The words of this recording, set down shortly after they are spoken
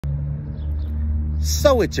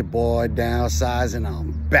So it's your boy Downsizing.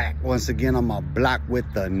 I'm back once again on my block with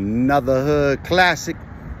another hood classic.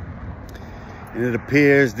 And it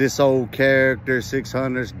appears this old character,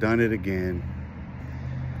 600's, done it again.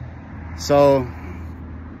 So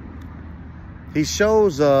he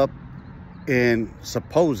shows up in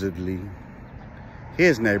supposedly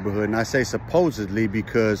his neighborhood. And I say supposedly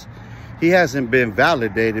because he hasn't been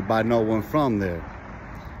validated by no one from there.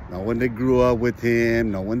 No one that grew up with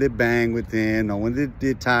him, no one that banged with him, no one that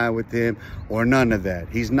did time with him, or none of that.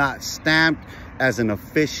 He's not stamped as an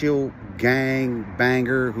official gang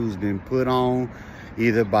banger who's been put on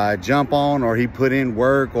either by jump on, or he put in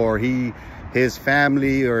work, or his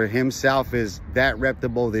family or himself is that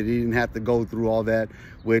reputable that he didn't have to go through all that,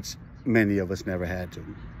 which many of us never had to.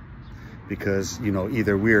 Because, you know,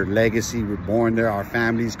 either we're legacy, we're born there, our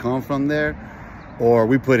families come from there, or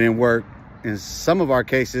we put in work. In some of our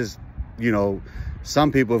cases, you know,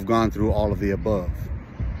 some people have gone through all of the above.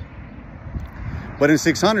 But in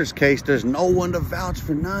 600's case, there's no one to vouch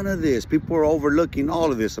for none of this. People are overlooking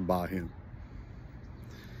all of this about him.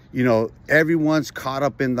 You know, everyone's caught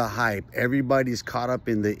up in the hype. Everybody's caught up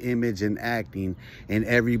in the image and acting, and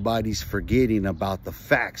everybody's forgetting about the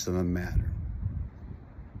facts of the matter.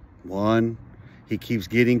 One, he keeps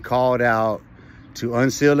getting called out to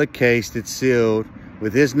unseal a case that's sealed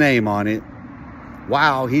with his name on it,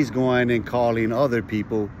 while he's going and calling other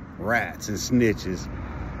people rats and snitches,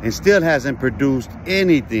 and still hasn't produced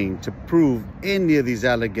anything to prove any of these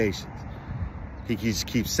allegations. He just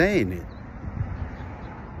keeps saying it.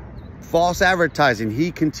 False advertising.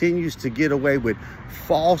 He continues to get away with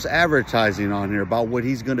false advertising on here about what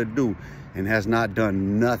he's gonna do, and has not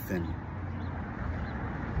done nothing.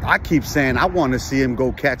 I keep saying I want to see him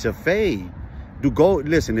go catch a fade.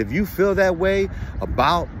 Listen, if you feel that way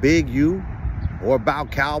about Big U or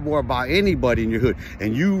about Cowboy, about anybody in your hood,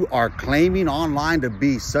 and you are claiming online to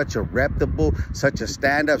be such a reputable, such a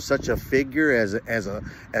stand-up, such a figure as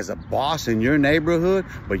a boss in your neighborhood,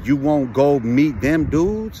 but you won't go meet them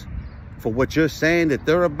dudes for what you're saying that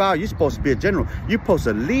they're about, you're supposed to be a general. You're supposed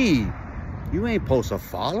to lead. You ain't supposed to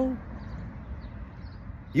follow.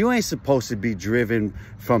 You ain't supposed to be driven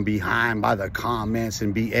from behind by the comments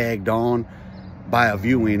and be egged on by a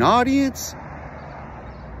viewing audience.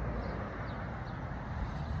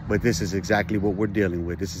 But this is exactly what we're dealing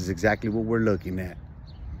with. This is exactly what we're looking at.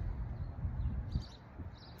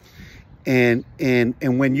 And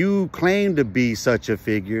when you claim to be such a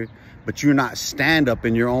figure, but you're not stand up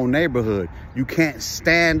in your own neighborhood, you can't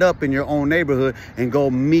stand up in your own neighborhood and go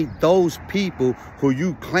meet those people who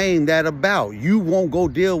you claim that about. You won't go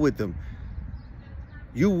deal with them.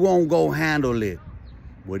 You won't go handle it.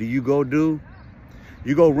 What do you go do?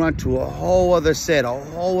 You go run to a whole other set, a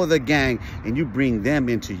whole other gang, and you bring them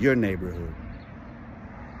into your neighborhood.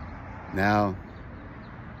 Now,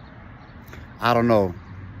 I don't know.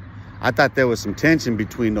 I thought there was some tension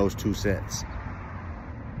between those two sets.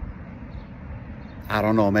 I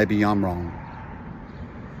don't know, maybe I'm wrong.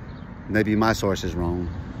 Maybe my source is wrong.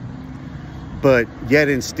 But yet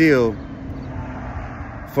and still,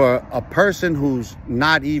 for a person who's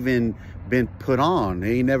not even been put on,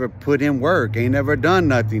 ain't never put in work, ain't never done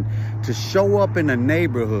nothing, to show up in a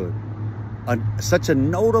neighborhood, such a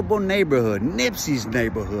notable neighborhood, Nipsey's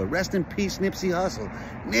neighborhood, rest in peace Nipsey Hussle,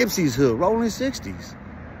 Nipsey's hood, Rollin 60's,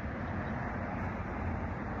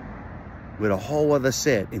 with a whole other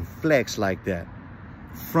set and flex like that,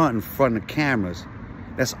 in front of cameras.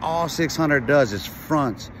 That's all 600 does, is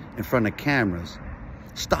fronts in front of cameras.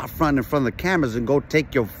 Stop fronting in front of the cameras and go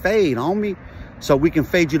take your fade, homie, so we can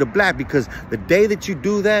fade you to black. Because the day that you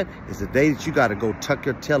do that is the day that you got to go tuck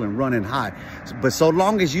your tail and run and hide. But so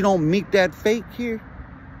long as you don't meet that fate here,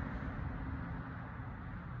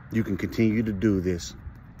 you can continue to do this.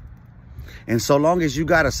 And so long as you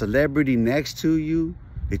got a celebrity next to you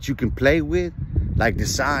that you can play with, like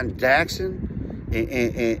Deshaun Jackson,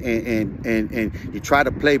 and you try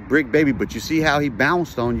to play brick baby, but you see how he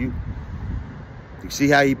bounced on you. You see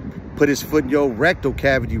how he put his foot in your rectal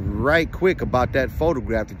cavity right quick about that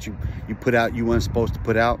photograph that you put out, you weren't supposed to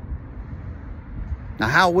put out. Now,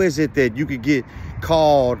 how is it that you could get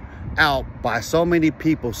called out by so many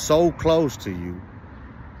people so close to you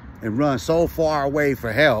and run so far away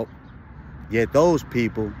for help, yet those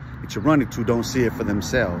people that you're running to don't see it for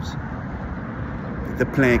themselves? They're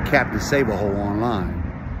playing Captain Saberhole online.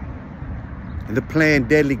 And they're playing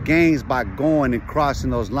deadly games by going and crossing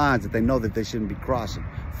those lines that they know that they shouldn't be crossing,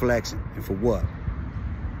 flexing. And for what?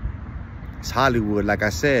 It's Hollywood. Like I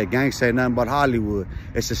said, gangs say nothing but Hollywood.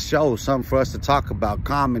 It's a show, something for us to talk about,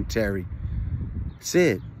 commentary. That's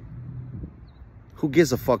it. Who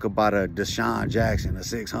gives a fuck about a Deshaun Jackson, a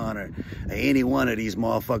 600, or any one of these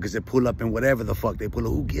motherfuckers that pull up in whatever the fuck they pull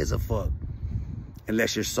up? Who gives a fuck?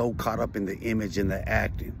 Unless you're so caught up in the image and the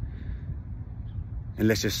acting.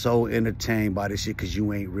 Unless you're so entertained by this shit because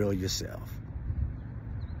you ain't real yourself.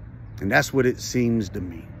 And that's what it seems to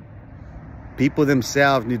me. People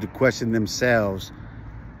themselves need to question themselves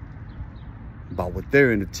about what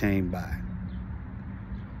they're entertained by.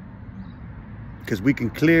 Because we can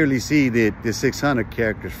clearly see that the 600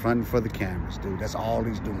 character is fronting for the cameras, dude. That's all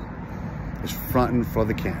he's doing. Is fronting for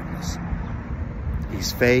the cameras.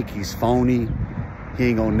 He's fake, he's phony. He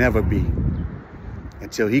ain't gonna never be.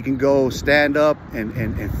 Until he can go stand up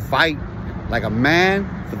and fight like a man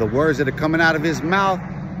for the words that are coming out of his mouth,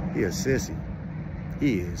 he a sissy.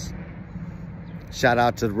 He is. Shout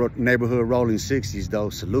out to the neighborhood Rolling 60's though,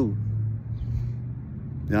 salute.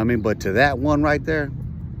 You know what I mean? But to that one right there,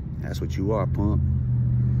 that's what you are, punk.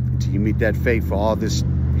 Until you meet that fate for all this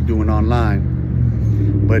you're doing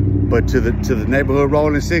online. But to the neighborhood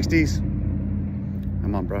Rolling 60's,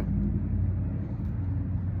 come on, bro.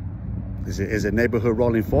 Is it neighborhood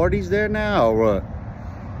Rolling 40's there now or what?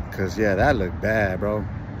 Cause yeah, that looked bad, bro.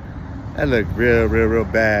 That looked real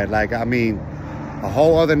bad. Like, I mean, a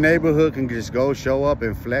whole other neighborhood can just go show up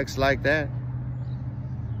and flex like that.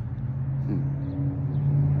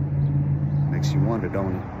 Makes you wonder,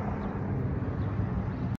 don't it?